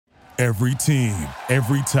Every team,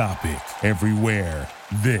 every topic, everywhere.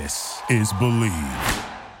 This is Believe.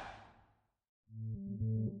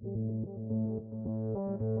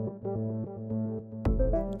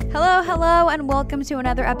 Hello, and welcome to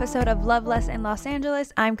another episode of Love Less in Los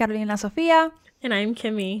Angeles. I'm Carolina Sofia. And I'm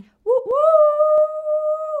Kimmy. Woo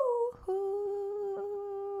woo!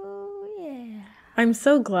 Yeah. I'm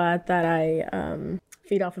so glad that I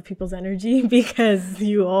feed off of people's energy because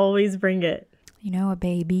you always bring it. You know,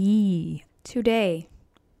 baby. Today,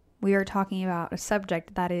 we are talking about a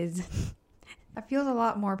subject that feels a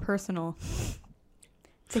lot more personal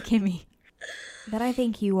to Kimmy, that I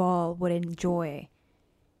think you all would enjoy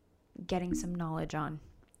getting some knowledge on.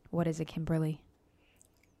 What is it, Kimberly?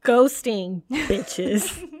 Ghosting,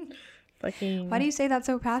 bitches. Fucking. Why do you say that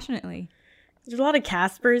so passionately? There's a lot of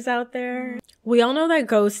Caspers out there. We all know that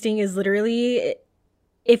ghosting is literally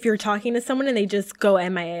if you're talking to someone and they just go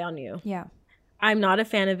MIA on you. Yeah. I'm not a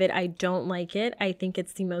fan of it. I don't like it. I think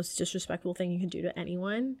it's the most disrespectful thing you can do to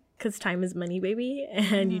anyone because time is money, baby,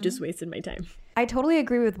 and you just wasted my time. I totally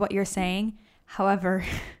agree with what you're saying. However,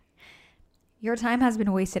 your time has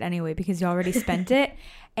been wasted anyway because you already spent it.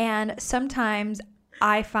 And sometimes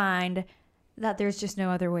I find that there's just no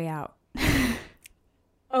other way out.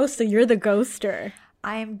 Oh, so you're the ghoster.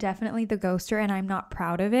 I am definitely the ghoster and I'm not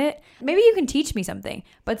proud of it. Maybe you can teach me something,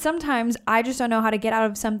 but sometimes I just don't know how to get out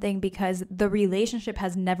of something because the relationship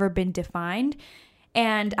has never been defined.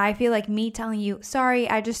 And I feel like me telling you, sorry,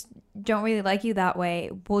 I just don't really like you that way,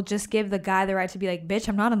 will just give the guy the right to be like, bitch,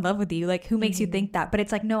 I'm not in love with you. Like, who makes you think that? But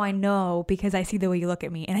it's like, no, I know because I see the way you look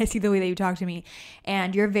at me and I see the way that you talk to me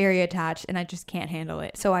and you're very attached and I just can't handle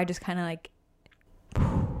it. So I just kind of like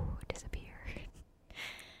disappear.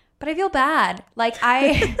 But I feel bad. Like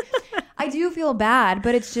I do feel bad,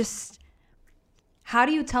 but it's just, how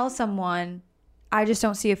do you tell someone I just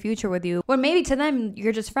don't see a future with you? Or maybe to them,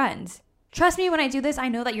 you're just friends. Trust me when I do this, I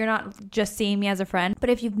know that you're not just seeing me as a friend,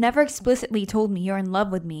 but if you've never explicitly told me you're in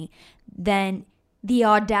love with me, then the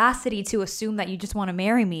audacity to assume that you just want to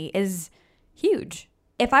marry me is huge.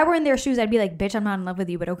 If I were in their shoes, I'd be like, bitch, I'm not in love with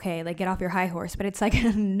you, but okay, like get off your high horse. But it's like,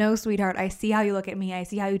 no, sweetheart, I see how you look at me. I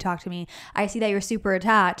see how you talk to me. I see that you're super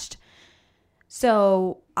attached.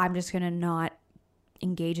 So I'm just going to not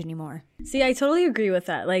engage anymore. See, I totally agree with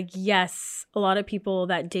that. Like, yes, a lot of people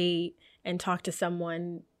that date and talk to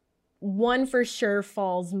someone, one for sure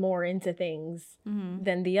falls more into things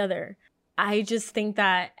than the other. I just think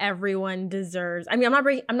that everyone deserves, I mean,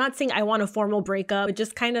 I'm not saying I want a formal breakup, but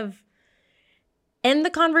just kind of end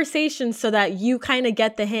the conversation so that you kind of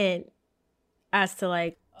get the hint as to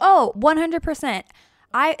like, oh, 100%.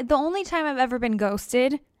 The only time I've ever been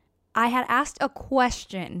ghosted, I had asked a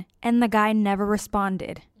question and the guy never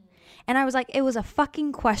responded. And I was like, it was a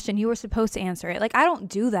fucking question. You were supposed to answer it. Like, I don't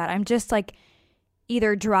do that. I'm just like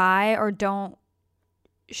either dry or don't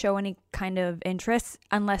show any kind of interest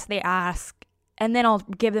unless they ask. And then I'll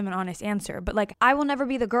give them an honest answer. But like, I will never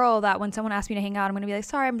be the girl that when someone asks me to hang out, I'm going to be like,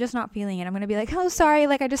 sorry, I'm just not feeling it. I'm going to be like, oh, sorry,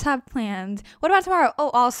 like I just have plans. What about tomorrow? Oh,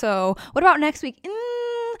 also, what about next week?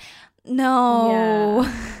 No.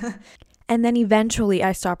 yeah. And then eventually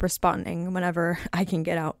I stop responding whenever I can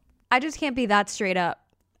get out. I just can't be that straight up.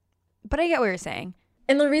 But I get what you're saying.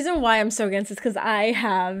 And the reason why I'm so against it is because I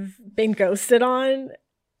have been ghosted on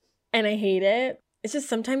and I hate it. It's just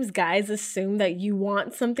sometimes guys assume that you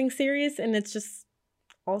want something serious and it's just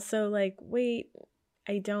also like, wait,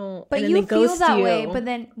 I don't. But you feel that way. But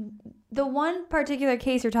then the one particular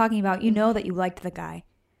case you're talking about, you know that you liked the guy.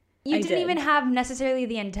 You didn't even have necessarily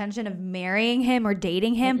the intention of marrying him or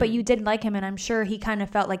dating him, but you did like him, and I'm sure he kind of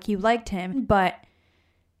felt like you liked him, but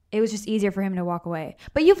it was just easier for him to walk away.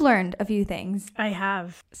 But you've learned a few things. I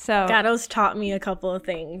have. So Gatto's taught me a couple of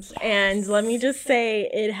things, and let me just say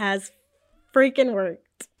it has freaking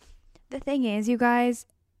worked. The thing is, you guys,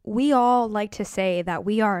 we all like to say that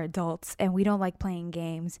we are adults and we don't like playing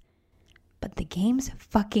games. But the games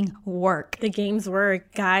fucking work. The games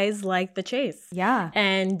work. Guys like the chase. Yeah.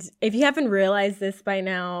 And if you haven't realized this by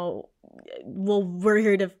now, we're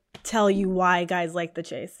here to tell you why guys like the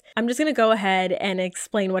chase. I'm just going to go ahead and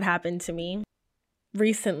explain what happened to me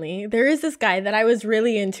recently. There is this guy that I was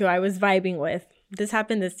really into. I was vibing with. This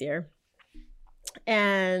happened this year.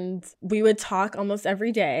 And we would talk almost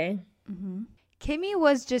every day. Mm-hmm. Kimmy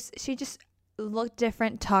was she just looked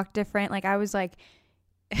different, talked different. Like I was like...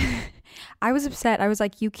 I was upset. I was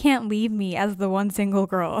like, you can't leave me as the one single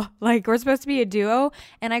girl. Like, we're supposed to be a duo.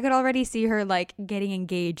 And I could already see her, like, getting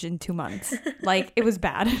engaged in 2 months. Like, it was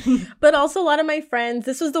bad. But also a lot of my friends,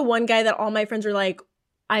 this was the one guy that all my friends were like,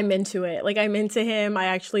 I'm into it. Like, I'm into him. I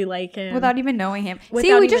actually like him. Without even knowing him. Without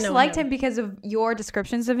See, we even just knowing liked him. him because of your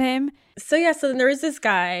descriptions of him. So there was this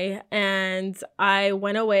guy, and I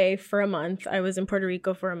went away for a month. I was in Puerto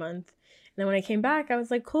Rico for a month. And then when I came back, I was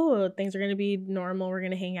like, cool, things are going to be normal. We're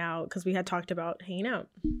going to hang out because we had talked about hanging out.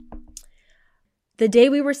 The day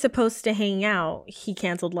we were supposed to hang out, he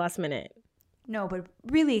canceled last minute. No, but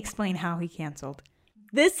really explain how he canceled.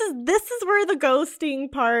 This is where the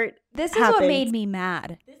ghosting part This is happens. what made me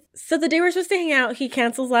mad. So the day we're supposed to hang out, he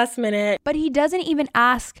cancels last minute. But he doesn't even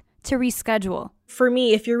ask to reschedule. For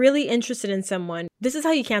me, if you're really interested in someone, this is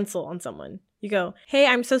how you cancel on someone. You go, hey,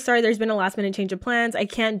 I'm so sorry. There's been a last minute change of plans. I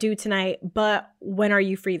can't do tonight, but when are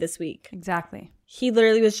you free this week? Exactly. He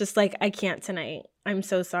literally was just like, I can't tonight. I'm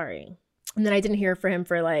so sorry. And then I didn't hear from him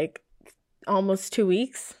for like almost 2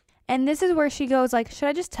 weeks. And this is where she goes like, should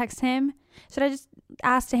I just text him? Should I just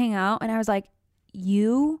ask to hang out? And I was like,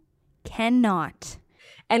 you cannot.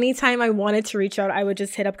 Anytime I wanted to reach out, I would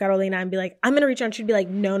just hit up Carolina and be like, I'm going to reach out. And she'd be like,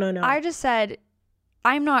 no. I just said,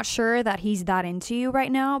 I'm not sure that he's that into you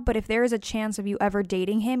right now, but if there is a chance of you ever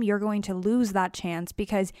dating him, you're going to lose that chance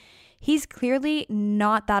because he's clearly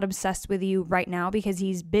not that obsessed with you right now because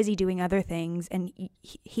he's busy doing other things and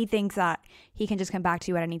he thinks that he can just come back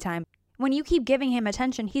to you at any time. When you keep giving him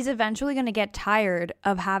attention, he's eventually going to get tired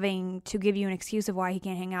of having to give you an excuse of why he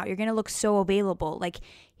can't hang out. You're going to look so available. Like,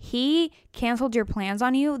 he canceled your plans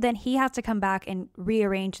on you, then he has to come back and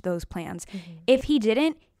rearrange those plans. Mm-hmm. If he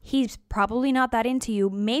didn't, he's probably not that into you.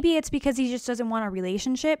 Maybe it's because he just doesn't want a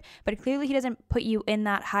relationship, but clearly he doesn't put you in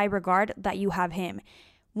that high regard that you have him.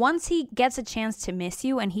 Once he gets a chance to miss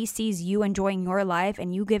you and he sees you enjoying your life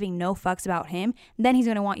and you giving no fucks about him, then he's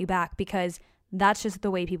going to want you back because that's just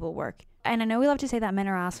the way people work. And I know we love to say that men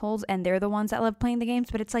are assholes and they're the ones that love playing the games,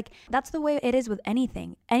 but it's like, that's the way it is with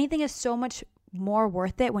anything. Anything is so much more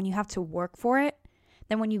worth it when you have to work for it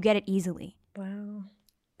than when you get it easily. Wow.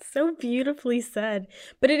 So beautifully said.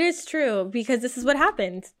 But it is true because this is what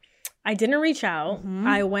happened. I didn't reach out. Mm-hmm.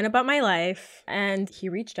 I went about my life and he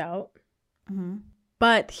reached out. Mm-hmm.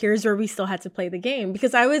 But here's where we still had to play the game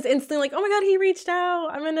because I was instantly like, oh my God, he reached out.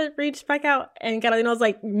 I'm going to reach back out. And Carolina was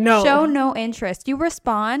like, no. Show no interest. You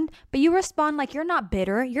respond, but you respond like you're not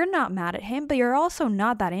bitter. You're not mad at him, but you're also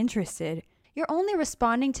not that interested. You're only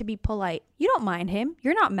responding to be polite. You don't mind him.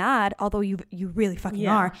 You're not mad, although you really fucking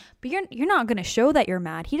are. But you're not going to show that you're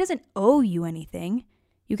mad. He doesn't owe you anything.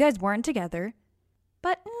 You guys weren't together.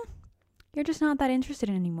 But you're just not that interested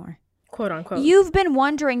in anymore. Quote unquote. You've been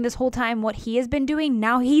wondering this whole time what he has been doing.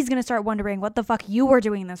 Now he's going to start wondering what the fuck you were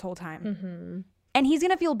doing this whole time. Mm-hmm. And he's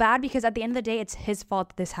going to feel bad because at the end of the day, it's his fault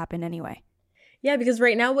that this happened anyway. Yeah, because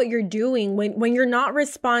right now what you're doing, when you're not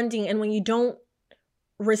responding and when you don't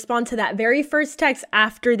respond to that very first text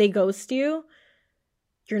after they ghost you,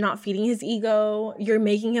 you're not feeding his ego. You're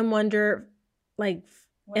making him wonder, like,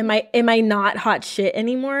 am I not hot shit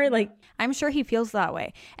anymore? Like, I'm sure he feels that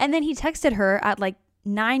way. And then he texted her at like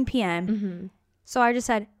 9 p.m. Mm-hmm. So I just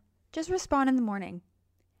said, just respond in the morning.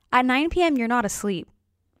 At 9 p.m., you're not asleep.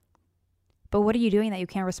 But what are you doing that you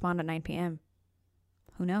can't respond at 9 p.m.?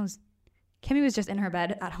 Who knows? Kimmy was just in her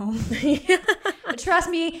bed at home. But trust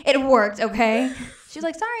me, it worked, okay? She's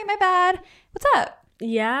like, sorry, my bad. What's up?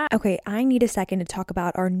 Yeah. Okay, I need a second to talk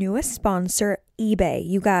about our newest sponsor, eBay.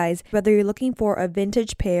 You guys, whether you're looking for a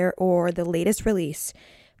vintage pair or the latest release,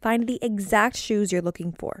 find the exact shoes you're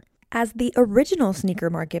looking for. As the original sneaker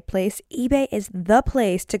marketplace, eBay is the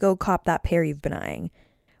place to go cop that pair you've been eyeing.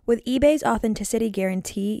 With eBay's authenticity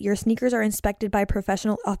guarantee, your sneakers are inspected by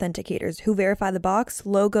professional authenticators who verify the box,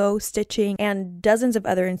 logo, stitching, and dozens of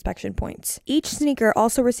other inspection points. Each sneaker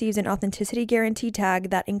also receives an authenticity guarantee tag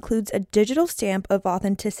that includes a digital stamp of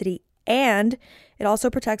authenticity, and it also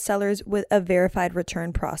protects sellers with a verified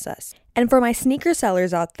return process. And for my sneaker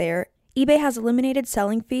sellers out there, eBay has eliminated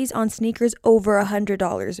selling fees on sneakers over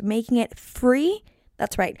 $100, making it free,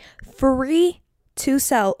 that's right, free to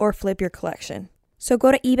sell or flip your collection. So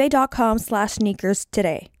go to ebay.com/sneakers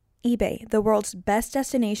today. eBay, the world's best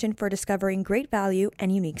destination for discovering great value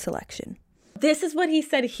and unique selection. This is what he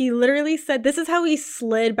said. He literally said, this is how he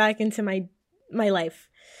slid back into my life.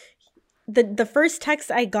 The first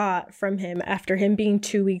text I got from him after him being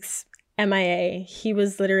 2 weeks MIA, he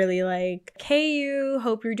was literally like, hey, you,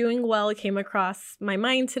 hope you're doing well. It came across my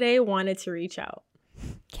mind today, wanted to reach out.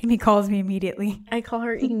 Kimmy calls me immediately. I call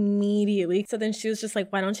her immediately. So then she was just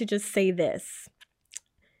like, why don't you just say this?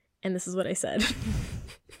 And this is what I said.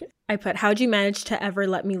 I put, how'd you manage to ever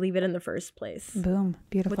let me leave it in the first place? Boom.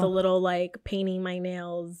 Beautiful. With a little like painting my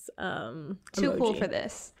nails Too emoji. cool for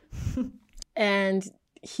this. And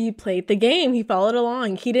he played the game. He followed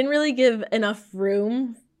along. He didn't really give enough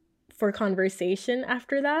room for conversation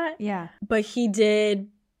after that. Yeah. But he did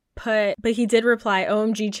reply,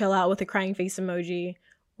 OMG, chill out, with a crying face emoji,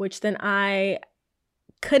 which then I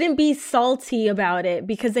couldn't be salty about it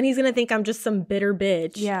because then he's going to think I'm just some bitter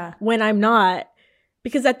bitch. Yeah. When I'm not.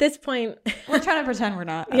 Because at this point, We're trying to pretend we're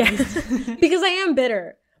not. yeah, because I am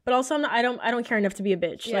bitter, but also I don't care enough to be a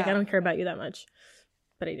bitch. Yeah. Like, I don't care about you that much,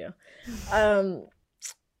 but I do.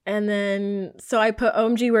 And then, so I put,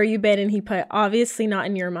 OMG, where you been? And he put, obviously not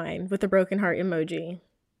in your mind, with a broken heart emoji.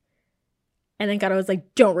 And then Gato was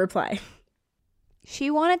like, don't reply. She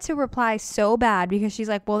wanted to reply so bad because she's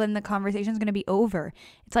like, well, then the conversation's going to be over.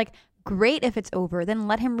 It's like, great if it's over. Then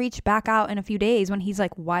let him reach back out in a few days when he's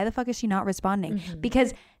like, why the fuck is she not responding? Mm-hmm.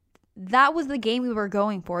 Because that was the game we were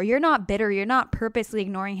going for. You're not bitter. You're not purposely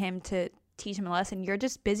ignoring him to teach him a lesson. You're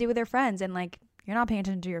just busy with your friends and like, you're not paying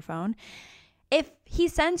attention to your phone. If he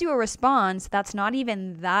sends you a response that's not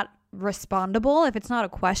even that respondable, if it's not a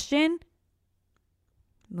question,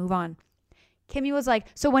 move on. Kimmy was like,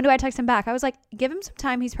 so when do I text him back? I was like, give him some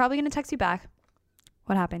time. He's probably going to text you back.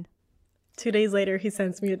 What happened? 2 days later, he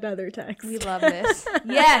sends me another text. We love this.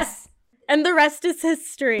 Yes. And the rest is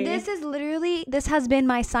history. This has been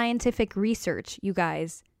my scientific research, you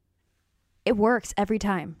guys. It works every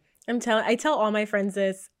time. I tell all my friends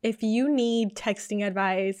this. If you need texting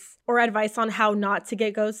advice or advice on how not to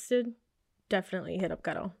get ghosted, definitely hit up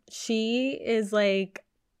Gato. She is like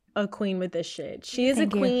a queen with this shit. She is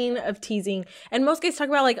Thank a queen of teasing. And most guys talk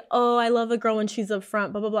about like, oh, I love a girl when she's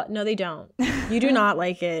upfront, blah, blah, blah. No, they don't. You do not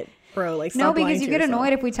like it, bro. Like, stop. No, because you get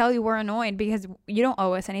annoyed if we tell you we're annoyed because you don't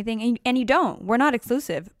owe us anything. And you don't. We're not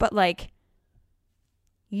exclusive. But like,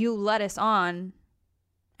 you let us on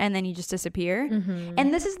and then you just disappear. Mm-hmm.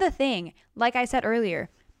 And this is the thing. Like I said earlier,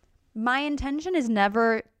 my intention is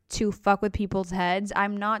never to fuck with people's heads.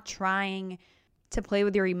 I'm not trying to play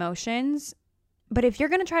with your emotions. But if you're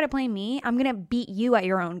going to try to play me, I'm going to beat you at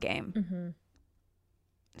your own game. Mm-hmm.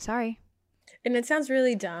 Sorry. And it sounds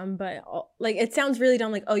really dumb, but like, it sounds really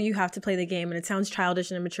dumb. Like, oh, you have to play the game, and it sounds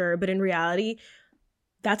childish and immature. But in reality,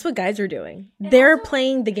 that's what guys are doing. They're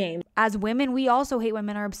playing the game. As women, we also hate when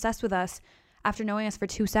men are obsessed with us after knowing us for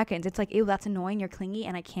 2 seconds. It's like, ew, that's annoying. You're clingy,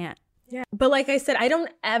 and I can't. Yeah. But like I said, I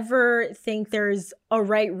don't ever think there's a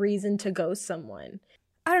right reason to ghost someone.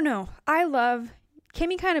 I don't know.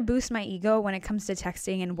 Kimmy kind of boosts my ego when it comes to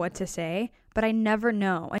texting and what to say, but I never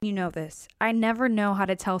know, and you know this, I never know how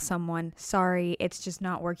to tell someone, sorry, it's just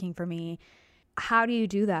not working for me. How do you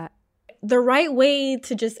do that? The right way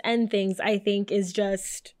to just end things, I think, is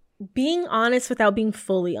just being honest without being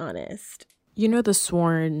fully honest. You know the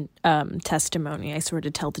sworn testimony, I swear to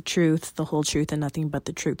tell the truth, the whole truth, and nothing but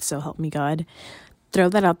the truth, so help me God. Throw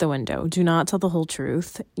that out the window. Do not tell the whole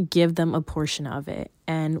truth. Give them a portion of it.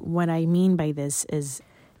 And what I mean by this is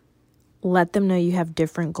let them know you have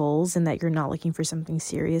different goals and that you're not looking for something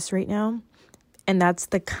serious right now. And that's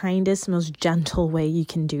the kindest, most gentle way you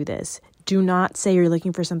can do this. Do not say you're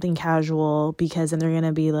looking for something casual, because then they're going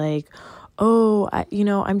to be like, oh,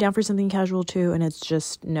 I'm down for something casual too. And it's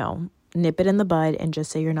just, no. Nip it in the bud and just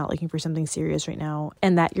say you're not looking for something serious right now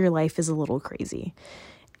and that your life is a little crazy.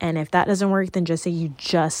 And if that doesn't work, then just say you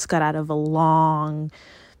just got out of a long-term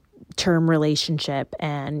relationship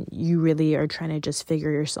and you really are trying to just figure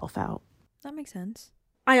yourself out. That makes sense.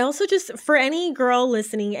 I also just, for any girl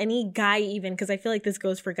listening, any guy even, because I feel like this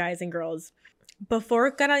goes for guys and girls, before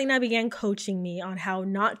Carolina began coaching me on how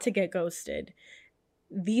not to get ghosted,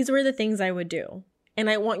 these were the things I would do. And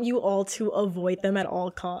I want you all to avoid them at all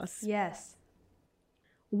costs. Yes.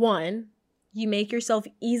 1, you make yourself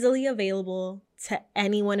easily available to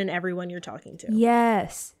anyone and everyone you're talking to.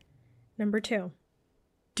 Yes. Number 2,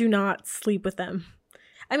 do not sleep with them.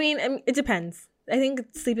 I mean, it depends. I think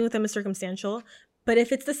sleeping with them is circumstantial. But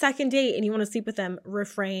if it's the second date and you want to sleep with them,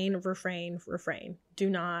 refrain. Do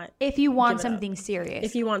not. If you want something serious.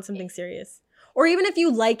 If you want something serious. Or even if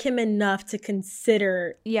you like him enough to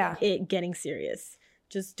consider it getting serious.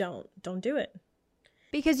 Just don't do it.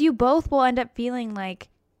 Because you both will end up feeling like,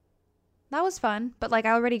 that was fun, but like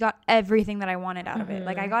I already got everything that I wanted out of it.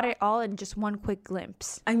 Like I got it all in just one quick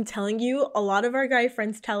glimpse. I'm telling you, a lot of our guy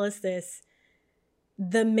friends tell us this.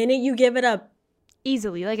 The minute you give it up.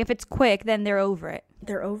 Easily. Like if it's quick, then they're over it.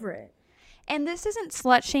 They're over it. And this isn't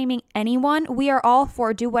slut shaming anyone. We are all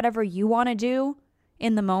for do whatever you want to do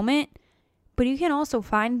in the moment. But you can also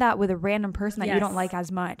find that with a random person that you don't like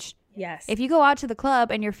as much. Yes. If you go out to the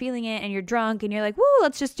club and you're feeling it and you're drunk and you're like, woo,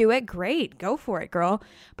 let's just do it. Great. Go for it, girl.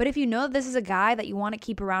 But if you know this is a guy that you want to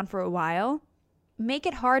keep around for a while, make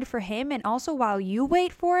it hard for him. And also while you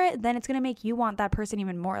wait for it, then it's going to make you want that person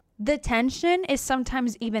even more. The tension is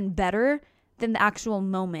sometimes even better than the actual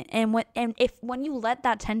moment. And when you let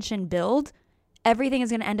that tension build, everything is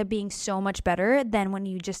going to end up being so much better than when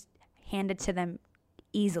you just hand it to them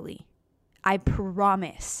easily. I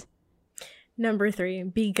promise. Number 3,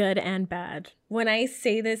 be good and bad. When I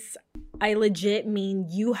say this, I legit mean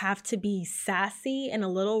you have to be sassy and a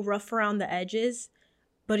little rough around the edges,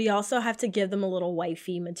 but you also have to give them a little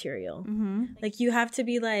wifey material. Like, you have to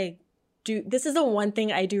be like, this is the one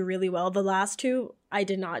thing I do really well. The last 2, I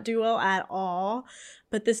did not do well at all.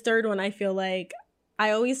 But this third one, I feel like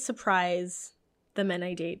I always surprise the men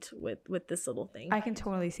I date with this little thing. I can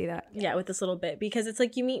totally see that. Yeah, with this little bit. Because it's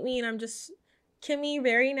like, you meet me and I'm just, Kimmy,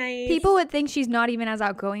 very nice. People would think she's not even as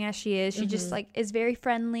outgoing as she is. She just like is very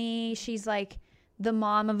friendly. She's like the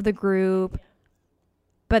mom of the group.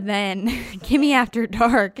 But then Kimmy after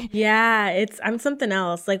dark. Yeah, I'm something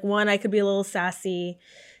else. Like, 1, I could be a little sassy.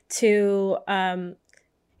 2,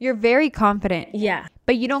 you're very confident. Yeah.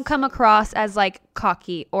 But you don't come across as like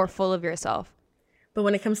cocky or full of yourself. But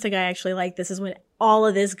when it comes to guy I actually like, this is when all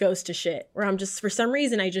of this goes to shit. Where I'm just, for some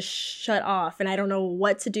reason, I just shut off and I don't know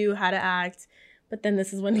what to do, how to act. But then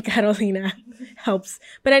this is when Carolina helps.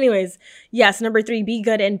 But anyways, yes, number 3, be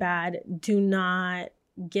good and bad. Do not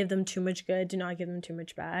give them too much good. Do not give them too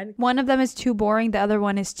much bad. One of them is too boring. The other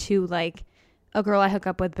one is too like a girl I hook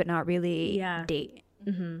up with but not really date.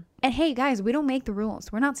 And hey, guys, we don't make the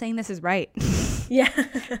rules. We're not saying this is right. Yeah.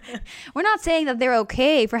 We're not saying that they're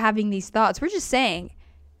okay for having these thoughts. We're just saying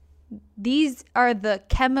these are the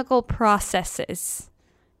chemical processes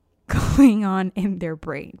going on in their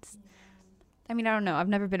brains. I mean, I don't know. I've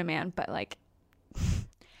never been a man, but like,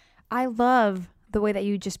 I love the way that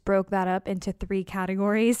you just broke that up into 3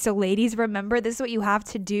 categories. So ladies, remember, this is what you have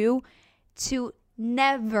to do to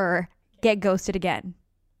never get ghosted again.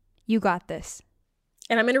 You got this.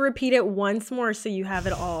 And I'm going to repeat it once more so you have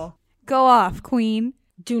it all. Go off, queen.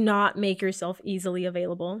 Do not make yourself easily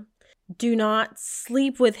available. Do not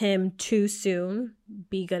sleep with him too soon.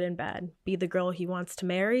 Be good and bad. Be the girl he wants to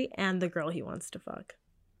marry and the girl he wants to fuck.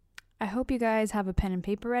 I hope you guys have a pen and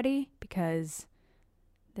paper ready because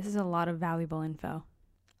this is a lot of valuable info.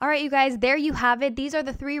 All right, you guys, there you have it. These are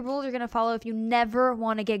the 3 rules you're going to follow if you never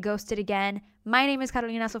want to get ghosted again. My name is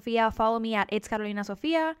Carolina Sofia. Follow me at It's Carolina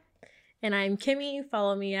Sofia. And I'm Kimmy.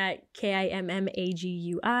 Follow me at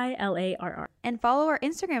KIMMAGUILARR. And follow our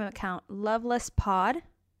Instagram account, LovelessPod.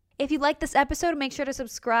 If you like this episode, make sure to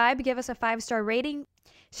subscribe, give us a 5-star rating,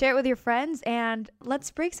 share it with your friends, and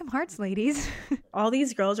let's break some hearts, ladies. All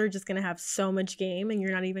these girls are just going to have so much game, and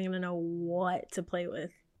you're not even going to know what to play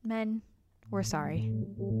with. Men, we're sorry.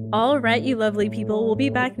 All right, you lovely people. We'll be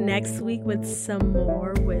back next week with some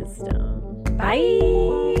more wisdom. Bye.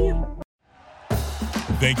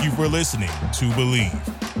 Thank you for listening to Believe.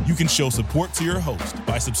 You can show support to your host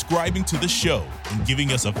by subscribing to the show and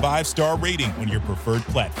giving us a 5-star rating on your preferred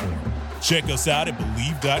platform. Check us out at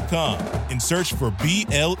Believe.com and search for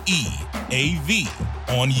BLEAV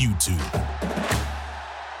on YouTube.